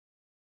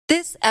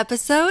This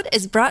episode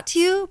is brought to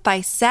you by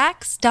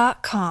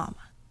Saks.com.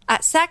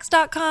 At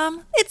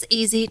Saks.com, it's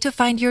easy to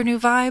find your new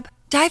vibe.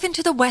 Dive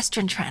into the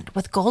Western trend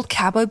with gold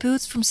cowboy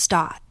boots from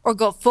Staud, or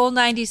go full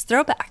 90s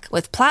throwback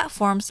with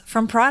platforms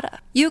from Prada.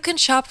 You can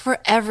shop for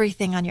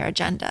everything on your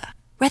agenda,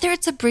 whether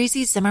it's a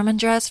breezy Zimmermann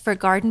dress for a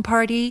garden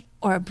party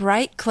or a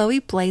bright Chloe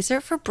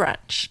blazer for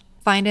brunch.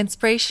 Find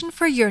inspiration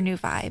for your new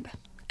vibe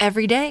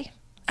every day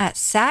at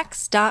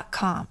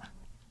Saks.com.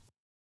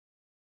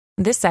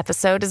 This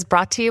episode is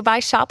brought to you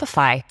by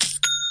Shopify.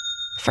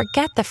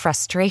 Forget the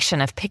frustration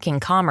of picking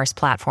commerce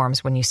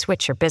platforms when you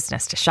switch your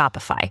business to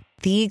Shopify,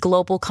 the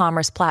global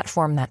commerce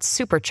platform that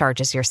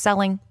supercharges your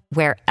selling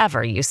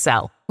wherever you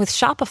sell. With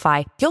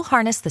Shopify, you'll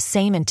harness the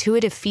same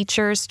intuitive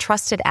features,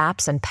 trusted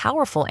apps, and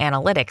powerful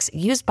analytics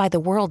used by the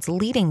world's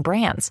leading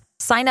brands.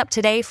 Sign up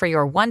today for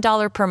your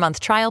 $1 per month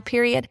trial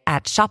period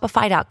at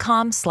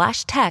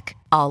shopify.com/tech,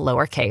 all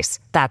lowercase.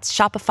 That's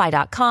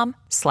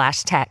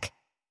shopify.com/tech.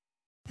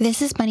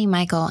 This is Bunny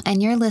Michael,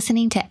 and you're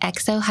listening to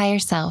XO Higher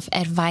Self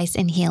Advice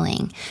and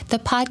Healing, the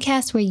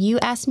podcast where you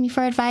ask me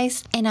for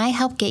advice and I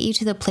help get you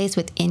to the place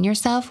within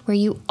yourself where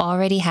you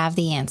already have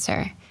the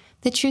answer.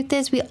 The truth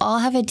is, we all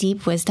have a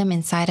deep wisdom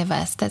inside of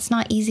us that's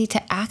not easy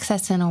to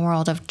access in a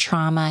world of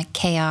trauma,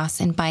 chaos,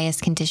 and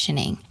biased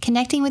conditioning.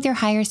 Connecting with your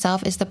higher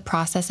self is the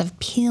process of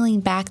peeling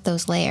back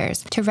those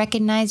layers to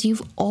recognize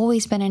you've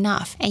always been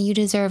enough and you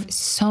deserve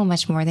so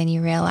much more than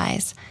you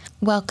realize.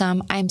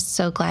 Welcome. I'm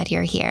so glad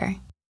you're here.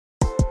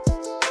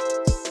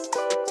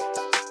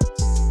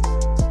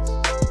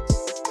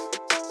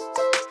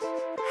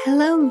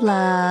 Hello,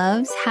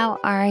 loves. How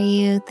are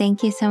you?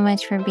 Thank you so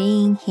much for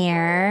being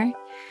here.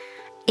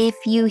 If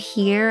you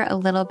hear a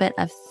little bit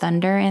of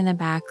thunder in the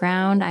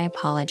background, I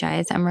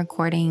apologize. I'm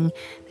recording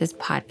this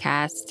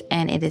podcast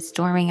and it is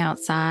storming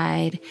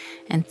outside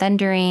and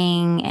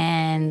thundering,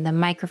 and the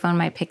microphone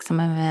might pick some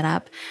of it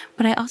up,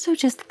 but I also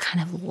just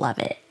kind of love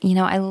it. You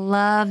know, I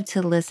love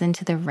to listen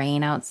to the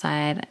rain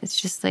outside.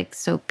 It's just like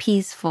so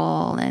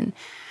peaceful and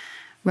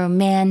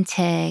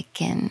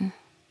romantic, and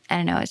I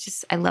don't know, it's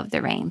just, I love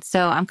the rain.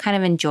 So I'm kind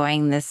of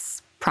enjoying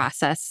this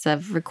process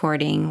of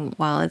recording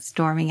while it's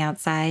storming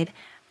outside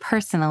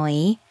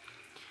personally.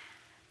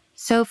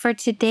 So for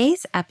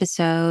today's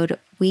episode,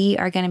 we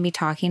are going to be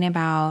talking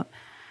about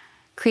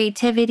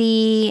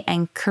creativity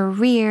and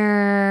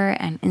career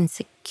and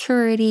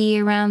insecurity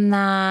around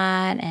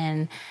that,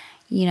 and,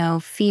 you know,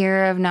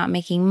 fear of not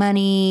making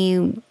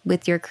money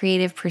with your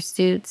creative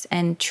pursuits.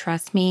 And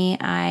trust me,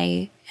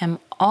 I am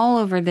all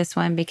over this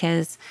one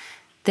because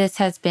this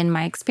has been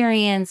my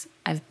experience.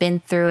 I've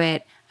been through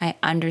it. I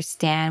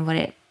understand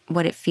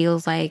what it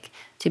feels like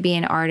to be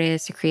an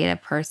artist, a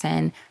creative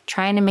person,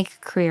 trying to make a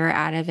career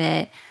out of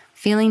it,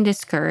 feeling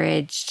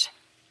discouraged,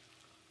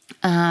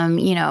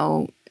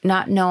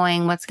 not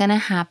knowing what's going to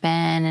happen,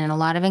 and a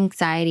lot of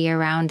anxiety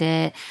around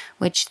it,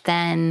 which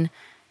then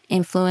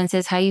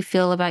influences how you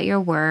feel about your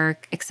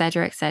work, et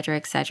cetera, et cetera,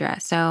 et cetera.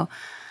 So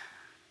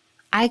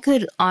I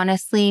could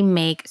honestly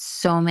make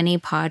so many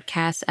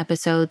podcast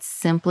episodes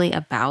simply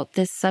about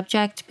this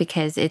subject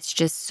because it's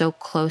just so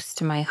close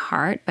to my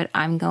heart, but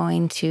I'm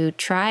going to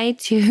try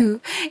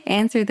to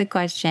answer the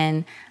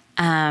question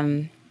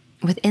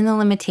within the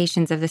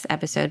limitations of this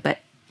episode. But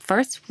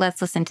first,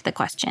 let's listen to the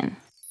question.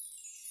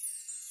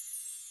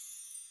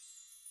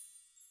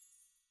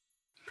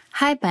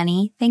 Hi,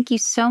 Bunny. Thank you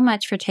so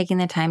much for taking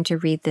the time to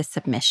read this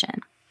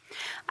submission.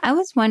 I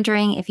was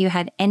wondering if you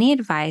had any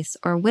advice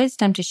or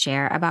wisdom to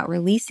share about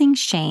releasing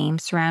shame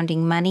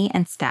surrounding money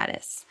and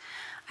status.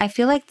 I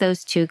feel like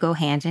those two go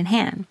hand in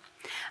hand.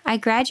 I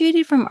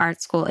graduated from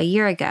art school a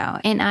year ago,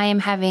 and I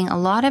am having a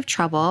lot of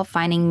trouble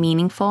finding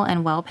meaningful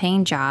and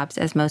well-paying jobs,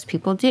 as most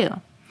people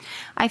do.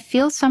 I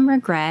feel some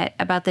regret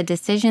about the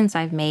decisions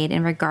I've made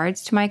in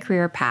regards to my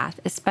career path,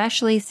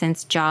 especially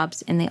since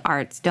jobs in the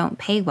arts don't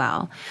pay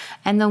well,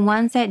 and the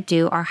ones that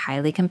do are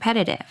highly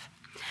competitive.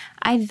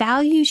 I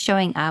value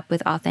showing up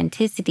with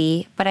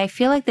authenticity, but I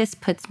feel like this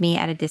puts me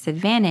at a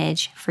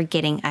disadvantage for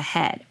getting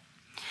ahead.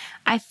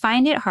 I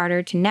find it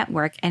harder to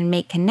network and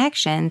make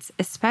connections,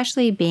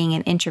 especially being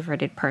an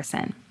introverted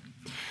person.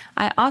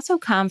 I also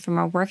come from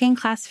a working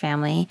class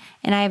family,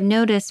 and I have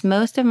noticed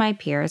most of my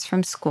peers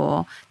from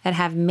school that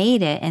have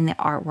made it in the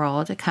art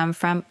world come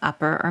from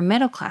upper or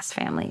middle class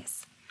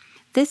families.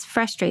 This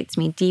frustrates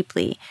me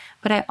deeply,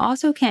 but I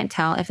also can't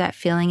tell if that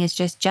feeling is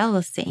just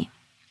jealousy.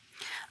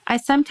 I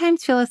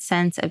sometimes feel a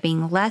sense of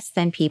being less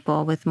than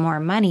people with more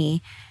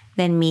money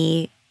than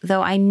me,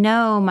 though I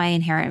know my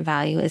inherent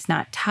value is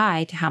not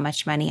tied to how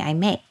much money I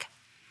make.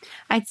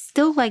 I'd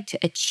still like to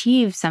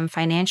achieve some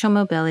financial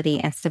mobility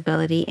and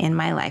stability in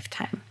my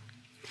lifetime.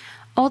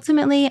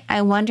 Ultimately,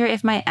 I wonder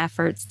if my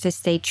efforts to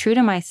stay true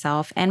to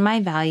myself and my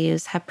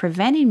values have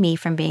prevented me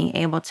from being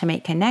able to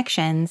make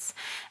connections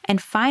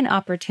and find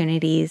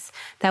opportunities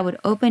that would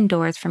open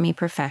doors for me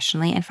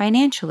professionally and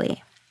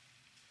financially.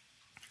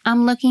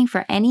 I'm looking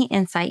for any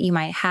insight you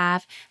might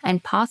have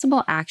and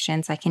possible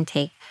actions I can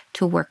take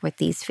to work with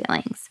these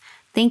feelings.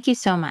 Thank you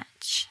so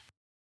much.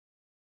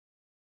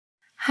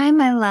 Hi,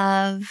 my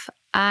love.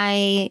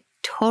 I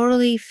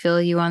totally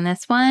feel you on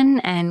this one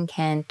and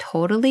can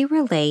totally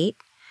relate.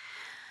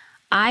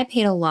 I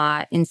paid a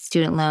lot in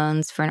student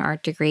loans for an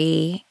art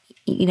degree,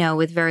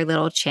 with very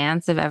little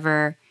chance of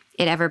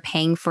it ever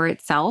paying for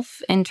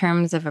itself in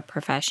terms of a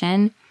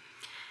profession.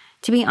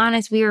 To be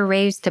honest, we were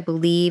raised to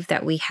believe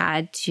that we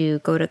had to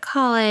go to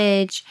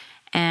college,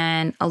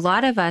 and a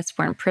lot of us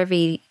weren't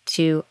privy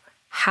to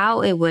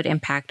how it would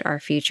impact our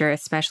future,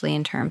 especially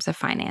in terms of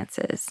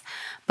finances.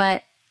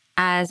 But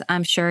as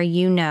I'm sure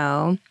you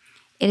know,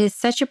 it is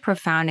such a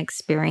profound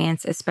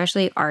experience,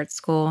 especially art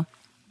school,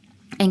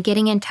 and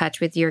getting in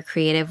touch with your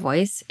creative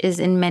voice is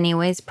in many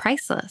ways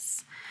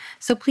priceless.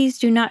 So please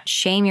do not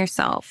shame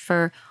yourself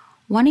for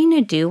wanting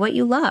to do what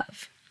you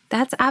love.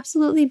 That's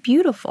absolutely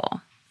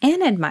beautiful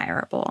and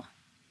admirable.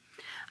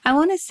 I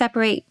want to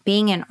separate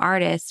being an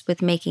artist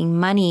with making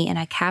money in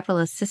a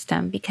capitalist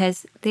system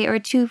because they are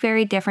two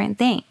very different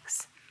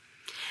things.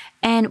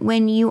 And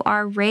when you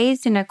are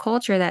raised in a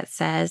culture that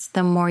says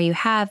the more you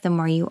have, the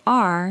more you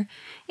are,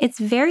 it's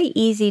very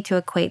easy to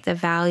equate the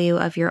value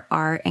of your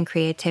art and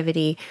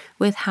creativity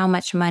with how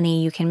much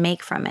money you can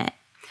make from it.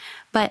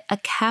 But a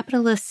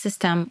capitalist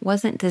system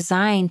wasn't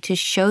designed to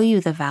show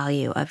you the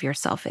value of your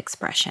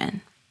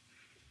self-expression.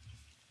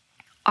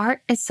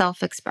 Art is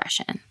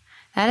self-expression.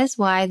 That is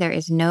why there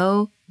is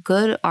no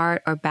good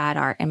art or bad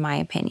art, in my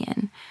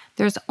opinion.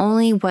 There's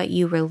only what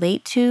you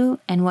relate to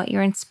and what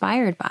you're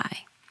inspired by.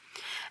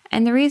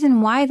 And the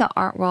reason why the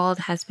art world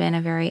has been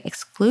a very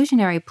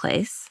exclusionary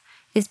place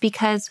is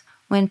because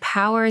when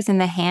power is in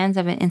the hands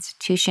of an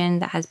institution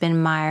that has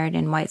been mired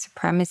in white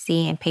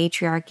supremacy and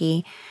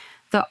patriarchy,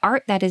 the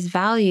art that is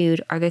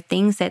valued are the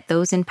things that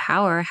those in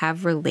power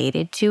have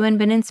related to and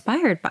been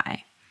inspired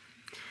by.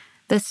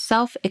 The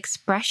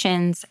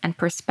self-expressions and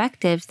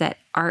perspectives that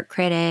art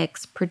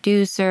critics,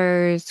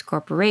 producers,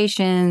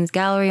 corporations,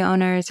 gallery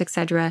owners,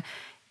 etc.,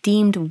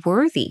 deemed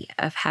worthy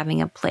of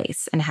having a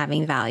place and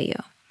having value.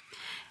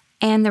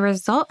 And the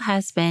result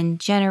has been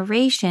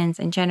generations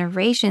and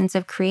generations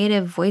of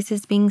creative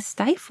voices being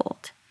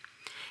stifled.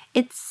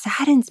 It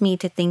saddens me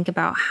to think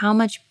about how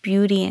much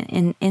beauty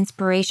and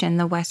inspiration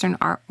the Western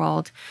art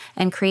world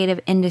and creative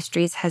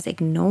industries has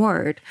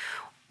ignored,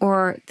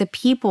 or the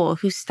people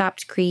who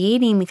stopped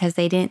creating because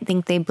they didn't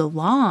think they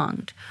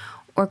belonged,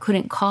 or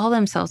couldn't call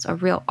themselves a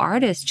real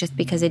artist just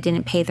because it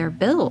didn't pay their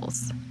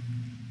bills.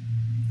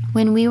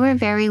 When we were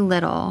very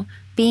little,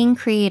 being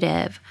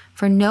creative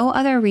for no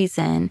other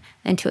reason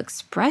than to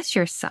express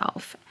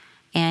yourself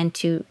and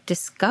to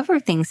discover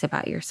things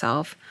about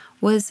yourself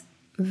was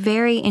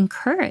very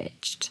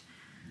encouraged.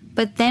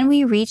 But then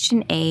we reached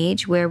an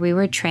age where we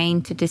were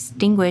trained to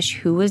distinguish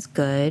who was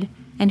good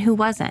and who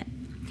wasn't.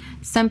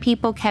 Some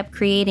people kept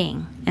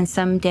creating and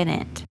some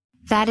didn't.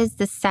 That is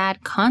the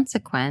sad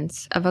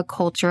consequence of a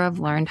culture of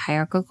learned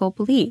hierarchical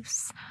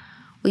beliefs.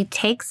 We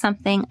take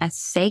something as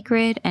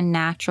sacred and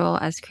natural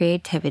as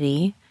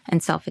creativity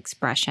and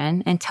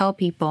self-expression and tell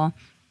people,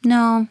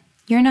 no,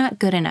 you're not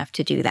good enough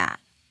to do that.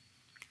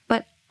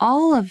 But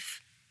all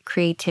of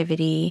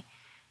creativity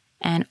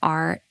and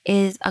art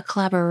is a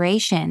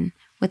collaboration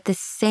with the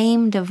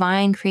same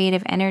divine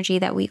creative energy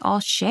that we all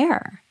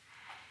share.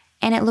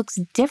 And it looks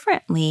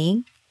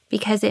differently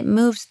because it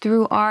moves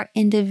through our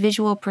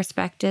individual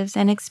perspectives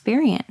and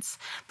experience.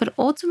 But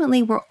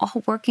ultimately, we're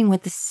all working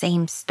with the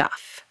same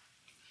stuff.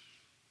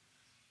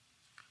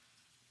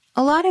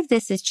 A lot of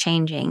this is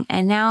changing,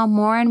 and now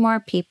more and more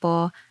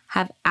people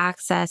have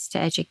access to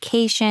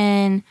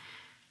education,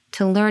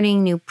 to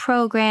learning new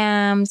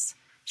programs.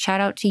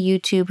 Shout out to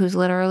YouTube, who's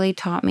literally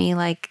taught me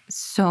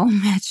so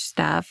much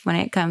stuff when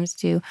it comes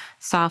to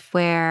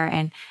software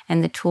and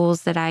the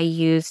tools that I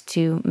use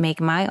to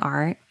make my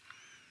art.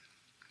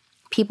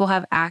 People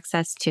have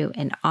access to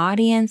an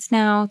audience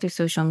now through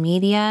social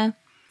media.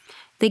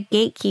 The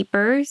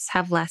gatekeepers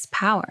have less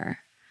power.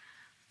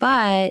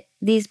 But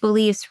these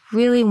beliefs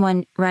really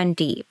run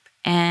deep,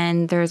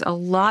 and there's a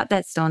lot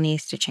that still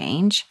needs to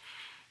change.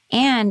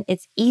 And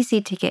it's easy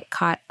to get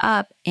caught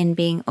up in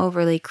being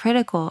overly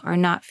critical or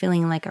not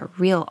feeling like a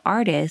real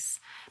artist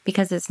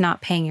because it's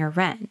not paying your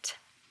rent.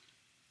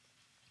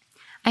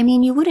 I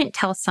mean, you wouldn't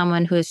tell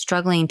someone who is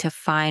struggling to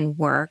find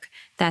work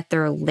that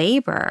their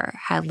labor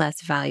had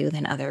less value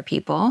than other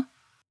people,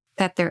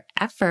 that their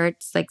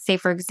efforts, say,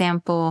 for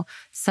example,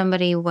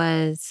 somebody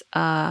was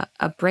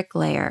a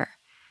bricklayer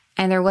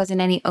and there wasn't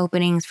any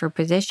openings for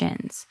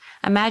positions.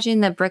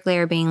 Imagine the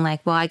bricklayer being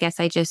like, well, I guess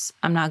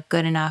I'm not a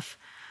good enough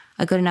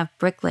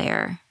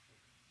bricklayer.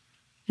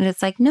 And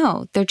it's like,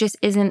 no, there just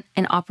isn't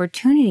an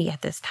opportunity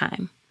at this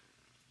time.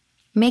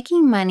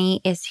 Making money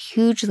is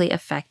hugely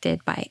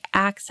affected by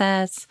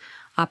access,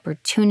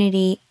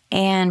 opportunity,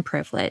 and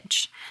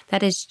privilege.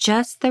 That is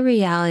just the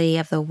reality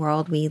of the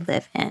world we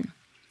live in.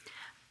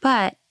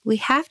 But we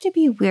have to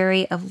be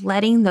wary of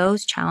letting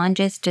those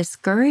challenges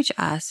discourage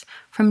us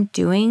from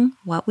doing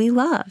what we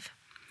love.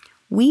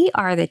 We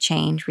are the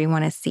change we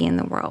want to see in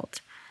the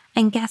world.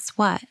 And guess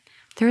what?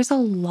 There's a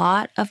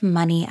lot of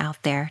money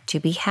out there to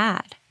be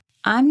had.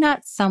 I'm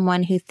not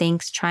someone who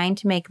thinks trying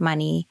to make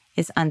money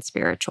is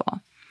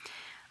unspiritual.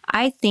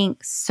 I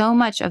think so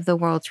much of the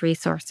world's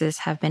resources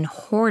have been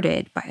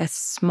hoarded by a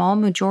small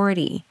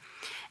majority,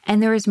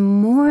 and there is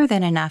more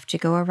than enough to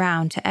go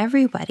around to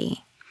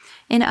everybody.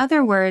 In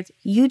other words,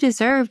 you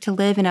deserve to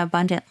live an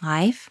abundant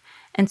life,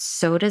 and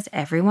so does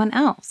everyone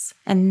else.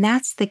 And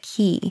that's the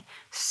key.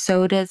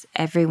 So does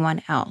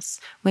everyone else.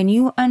 When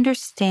you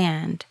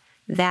understand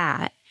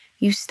that,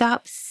 you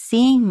stop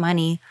seeing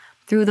money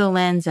through the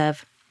lens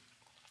of,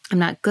 I'm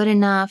not good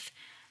enough,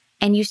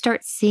 and you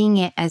start seeing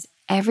it as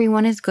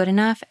everyone is good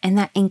enough, and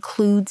that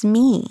includes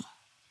me.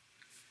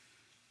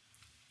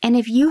 And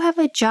if you have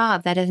a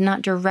job that is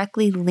not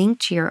directly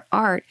linked to your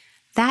art,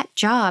 that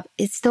job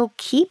is still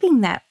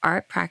keeping that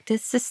art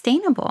practice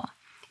sustainable.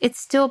 It's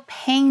still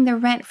paying the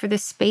rent for the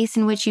space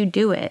in which you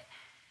do it.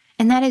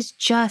 And that is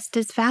just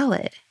as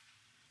valid.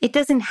 It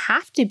doesn't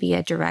have to be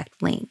a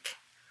direct link.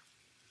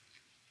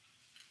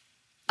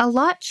 A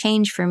lot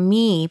changed for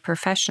me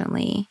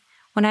professionally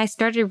when I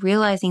started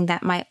realizing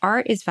that my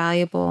art is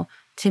valuable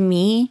to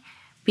me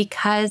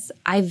because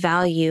I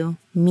value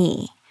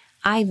me.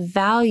 I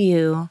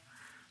value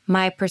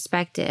my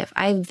perspective.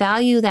 I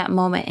value that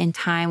moment in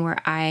time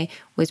where I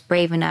was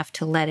brave enough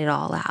to let it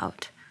all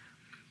out.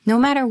 No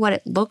matter what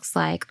it looks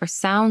like or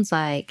sounds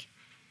like,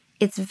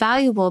 it's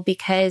valuable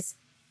because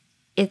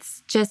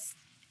it's just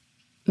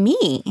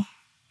me.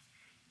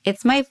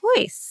 It's my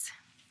voice.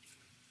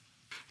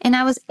 And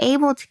I was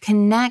able to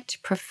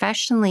connect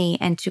professionally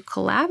and to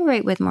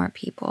collaborate with more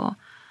people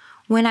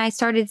when I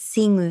started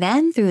seeing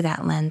them through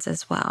that lens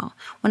as well.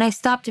 When I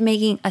stopped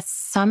making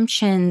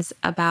assumptions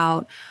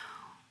about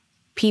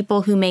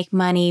people who make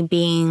money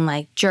being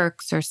like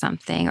jerks or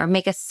something, or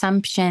make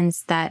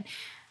assumptions that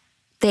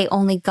they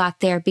only got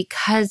there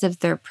because of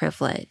their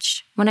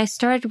privilege. When I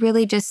started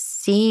really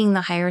just seeing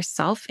the higher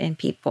self in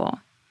people.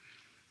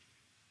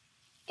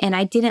 And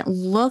I didn't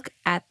look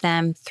at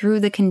them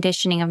through the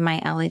conditioning of my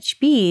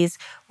LHBs,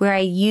 where I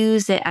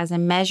use it as a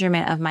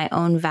measurement of my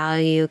own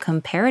value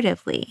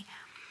comparatively.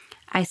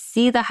 I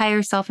see the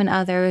higher self in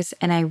others,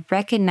 and I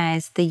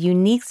recognize the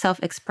unique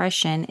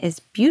self-expression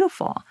is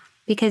beautiful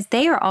because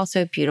they are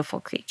also beautiful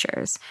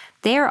creatures.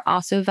 They are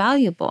also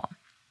valuable.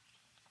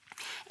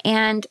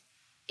 And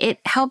it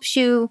helps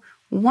you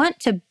want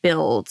to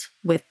build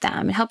with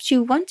them. It helps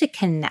you want to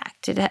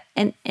connect.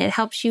 And it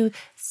helps you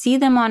see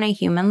them on a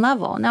human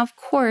level. Now, of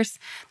course,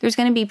 there's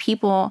going to be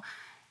people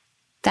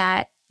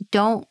that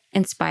don't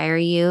inspire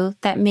you,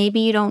 that maybe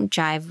you don't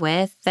jive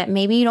with, that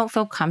maybe you don't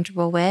feel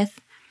comfortable with.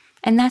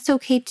 And that's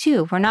okay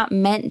too. We're not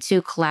meant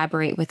to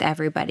collaborate with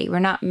everybody. We're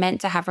not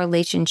meant to have a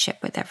relationship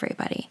with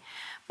everybody.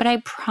 But I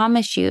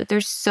promise you,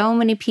 there's so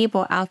many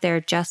people out there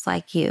just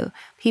like you,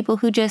 people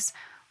who just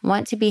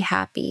want to be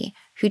happy,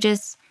 who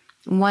just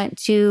want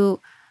to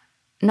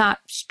not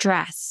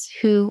stress,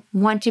 who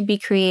want to be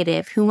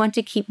creative, who want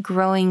to keep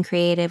growing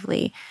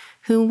creatively,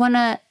 who want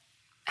to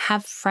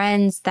have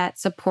friends that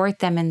support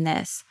them in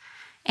this.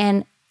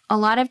 And a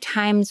lot of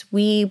times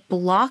we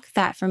block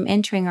that from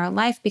entering our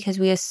life because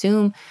we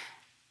assume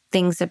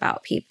things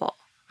about people,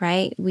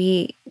 right?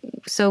 We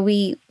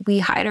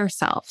hide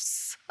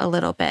ourselves a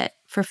little bit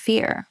for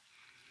fear.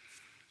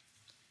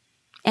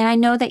 And I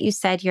know that you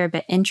said you're a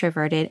bit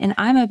introverted, and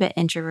I'm a bit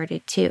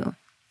introverted too.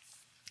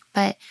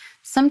 But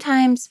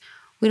sometimes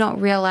we don't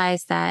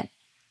realize that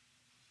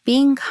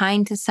being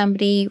kind to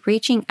somebody,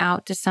 reaching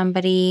out to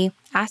somebody,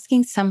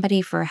 asking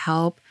somebody for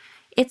help,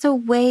 it's a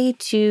way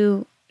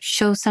to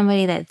show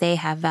somebody that they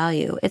have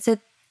value. It's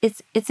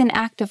an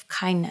act of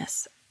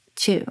kindness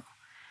too.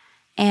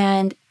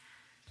 And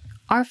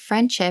our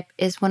friendship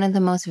is one of the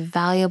most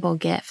valuable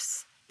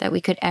gifts that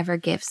we could ever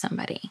give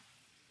somebody.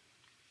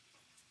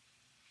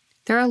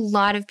 There are a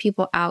lot of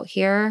people out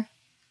here,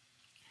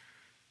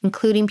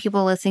 including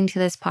people listening to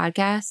this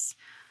podcast,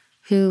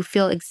 who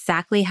feel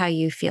exactly how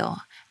you feel.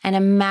 And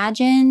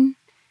imagine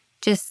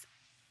just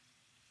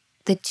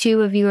the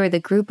two of you or the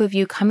group of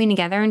you coming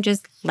together and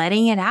just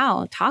letting it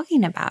out,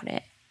 talking about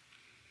it.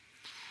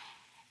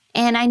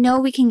 And I know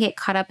we can get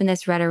caught up in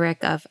this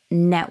rhetoric of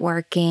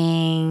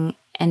networking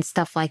and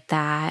stuff like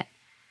that.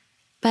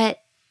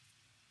 But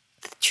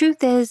the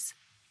truth is,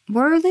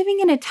 we're living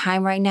in a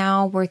time right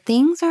now where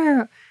things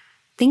are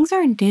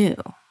new.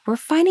 We're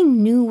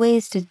finding new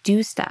ways to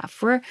do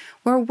stuff. We're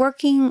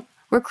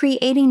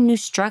creating new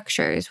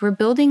structures. We're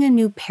building a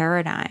new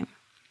paradigm.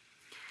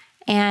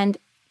 And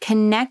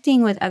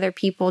connecting with other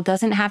people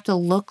doesn't have to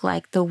look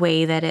like the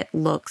way that it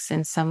looks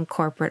in some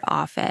corporate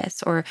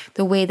office or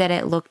the way that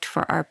it looked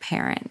for our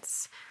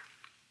parents.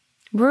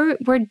 We're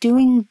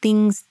doing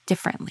things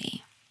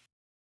differently.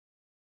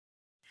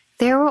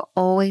 There will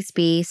always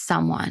be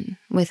someone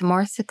with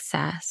more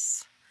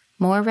success,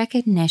 more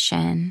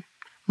recognition,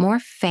 more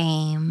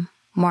fame,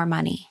 more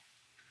money.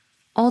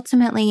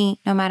 Ultimately,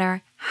 no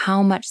matter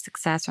how much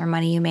success or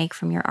money you make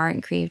from your art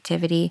and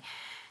creativity,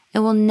 it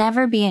will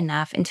never be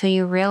enough until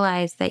you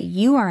realize that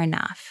you are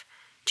enough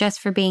just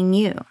for being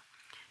you.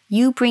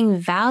 You bring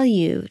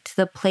value to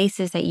the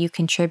places that you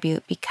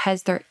contribute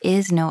because there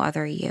is no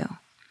other you.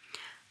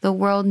 The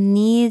world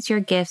needs your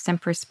gifts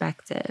and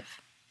perspective.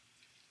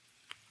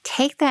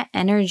 Take that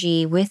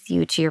energy with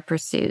you to your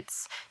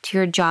pursuits, to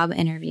your job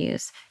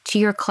interviews, to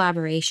your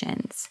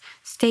collaborations.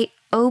 Stay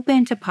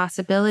open to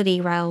possibility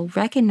while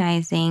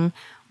recognizing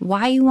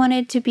why you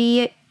wanted to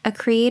be a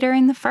creator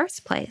in the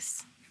first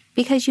place,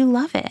 because you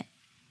love it.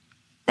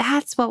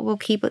 That's what will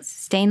keep it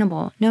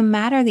sustainable, no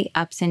matter the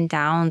ups and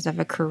downs of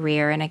a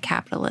career in a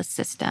capitalist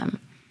system.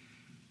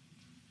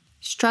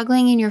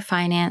 Struggling in your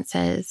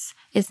finances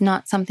is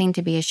not something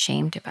to be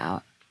ashamed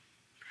about.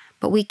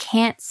 But we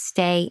can't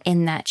stay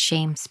in that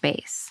shame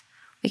space.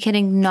 We can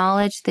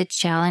acknowledge the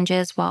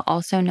challenges while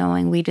also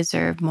knowing we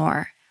deserve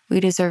more,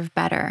 we deserve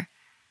better,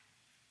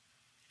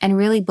 and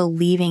really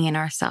believing in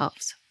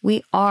ourselves.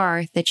 We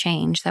are the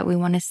change that we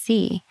want to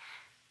see.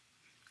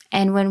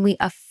 And when we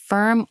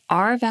affirm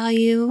our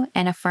value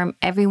and affirm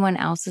everyone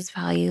else's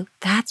value,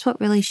 that's what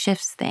really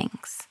shifts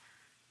things.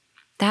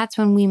 That's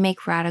when we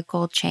make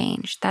radical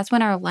change. That's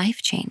when our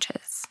life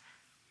changes.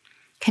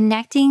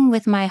 Connecting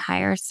with my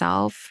higher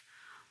self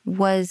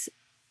was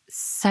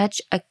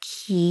such a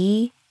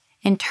key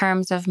in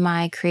terms of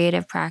my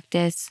creative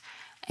practice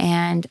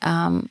and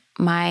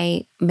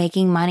my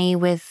making money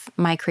with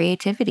my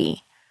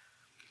creativity.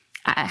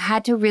 I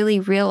had to really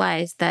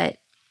realize that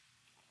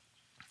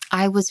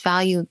I was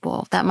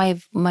valuable, that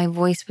my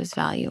voice was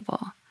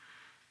valuable,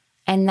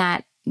 and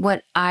that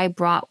what I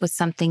brought was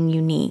something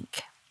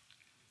unique.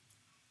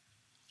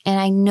 And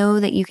I know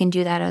that you can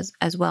do that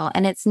as well.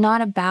 And it's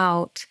not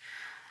about,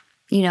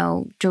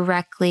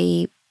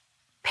 directly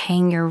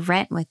paying your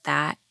rent with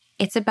that.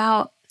 It's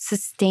about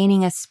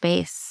sustaining a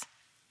space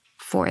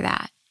for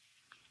that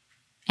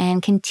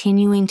and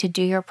continuing to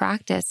do your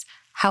practice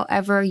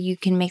however you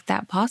can make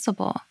that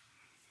possible.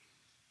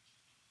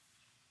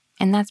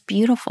 And that's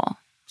beautiful,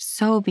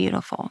 so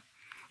beautiful.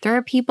 There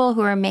are people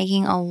who are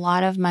making a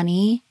lot of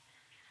money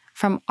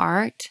from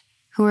art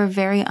who are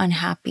very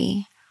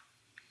unhappy,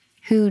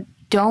 who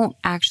don't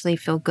actually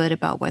feel good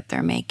about what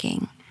they're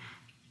making.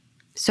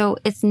 So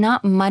it's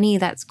not money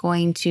that's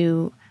going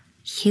to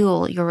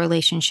heal your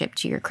relationship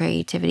to your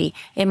creativity.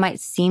 It might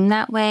seem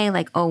that way,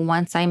 like, oh,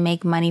 once I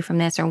make money from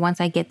this or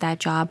once I get that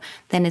job,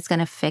 then it's going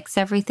to fix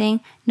everything.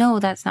 No,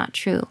 that's not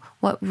true.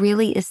 What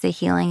really is the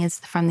healing is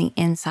from the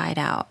inside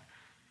out.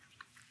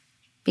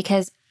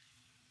 Because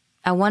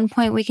at one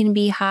point we can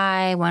be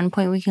high, one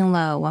point we can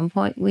low, one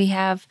point we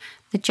have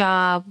the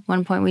job,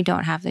 one point we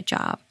don't have the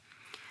job.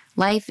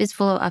 Life is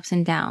full of ups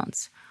and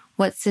downs.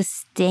 What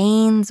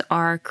sustains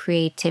our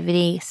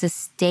creativity,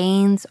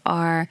 sustains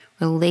our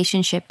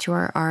relationship to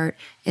our art,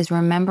 is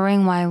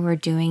remembering why we're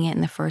doing it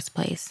in the first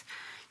place.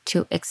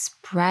 To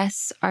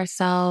express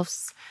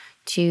ourselves,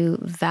 to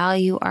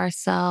value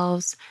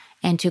ourselves,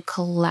 and to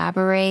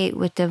collaborate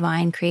with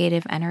divine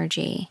creative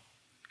energy.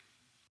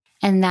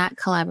 And that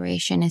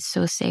collaboration is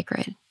so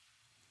sacred.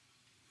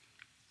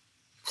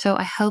 So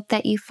I hope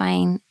that you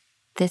find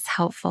this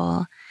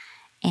helpful,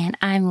 and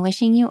I'm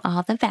wishing you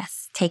all the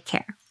best. Take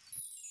care.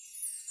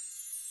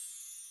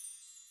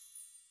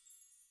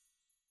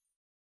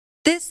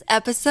 This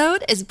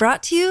episode is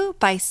brought to you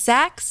by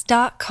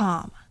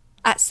Saks.com.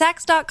 At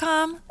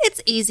Saks.com,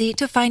 it's easy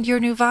to find your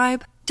new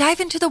vibe.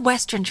 Dive into the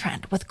Western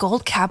trend with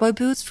gold cowboy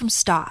boots from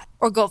Stott,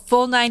 or go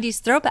full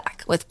 90s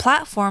throwback with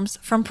platforms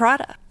from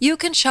Prada. You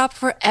can shop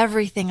for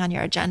everything on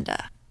your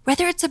agenda,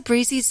 whether it's a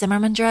breezy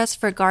Zimmermann dress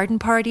for a garden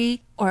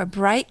party or a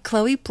bright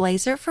Chloe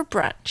blazer for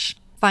brunch.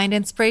 Find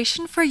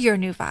inspiration for your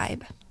new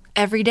vibe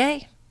every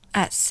day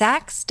at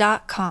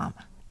Saks.com.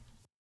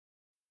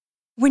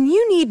 When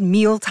you need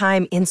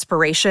mealtime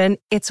inspiration,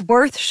 it's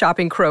worth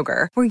shopping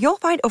Kroger, where you'll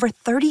find over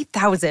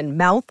 30,000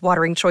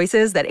 mouth-watering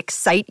choices that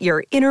excite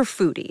your inner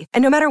foodie.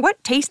 And no matter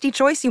what tasty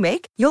choice you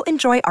make, you'll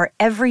enjoy our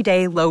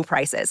everyday low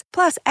prices,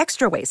 plus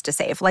extra ways to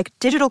save, like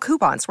digital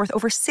coupons worth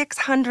over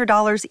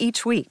 $600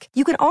 each week.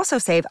 You can also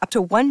save up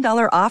to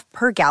 $1 off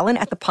per gallon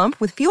at the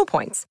pump with fuel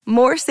points.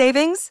 More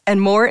savings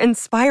and more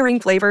inspiring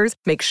flavors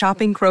make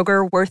shopping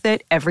Kroger worth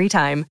it every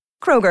time.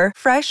 Kroger,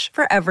 fresh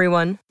for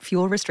everyone.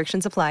 Fuel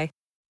restrictions apply.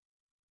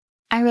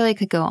 I really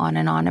could go on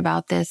and on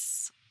about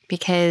this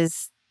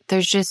because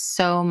there's just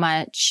so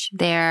much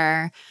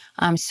there,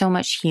 so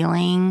much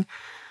healing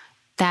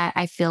that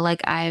I feel like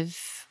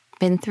I've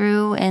been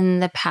through in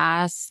the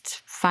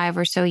past 5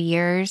 or so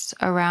years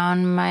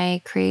around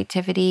my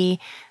creativity,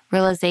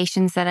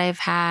 realizations that I've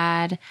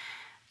had,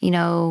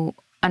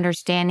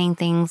 understanding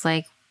things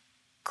like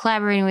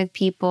collaborating with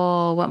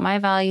people, what my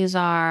values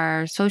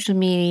are, social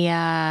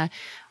media,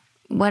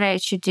 what I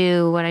should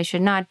do, what I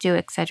should not do,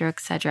 et cetera, et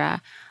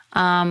cetera.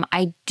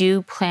 I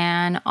do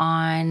plan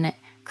on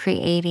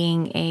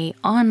creating an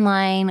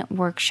online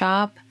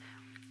workshop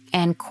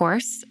and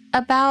course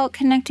about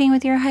connecting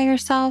with your higher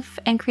self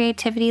and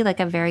creativity, like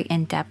a very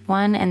in-depth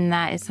one. And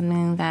that is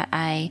something that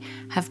I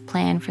have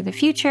planned for the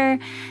future.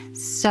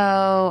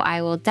 So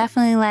I will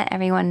definitely let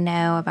everyone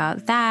know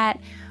about that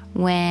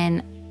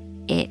when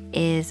it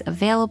is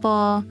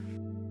available.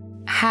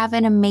 Have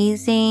an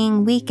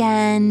amazing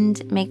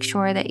weekend. Make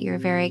sure that you're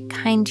very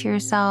kind to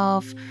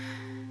yourself,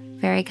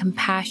 very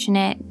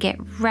compassionate. Get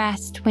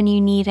rest when you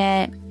need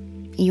it.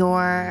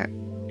 Your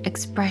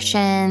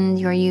expression,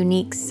 your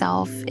unique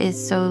self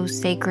is so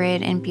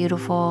sacred and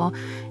beautiful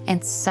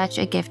and such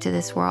a gift to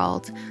this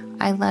world.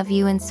 I love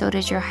you, and so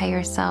does your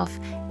higher self.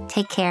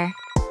 Take care.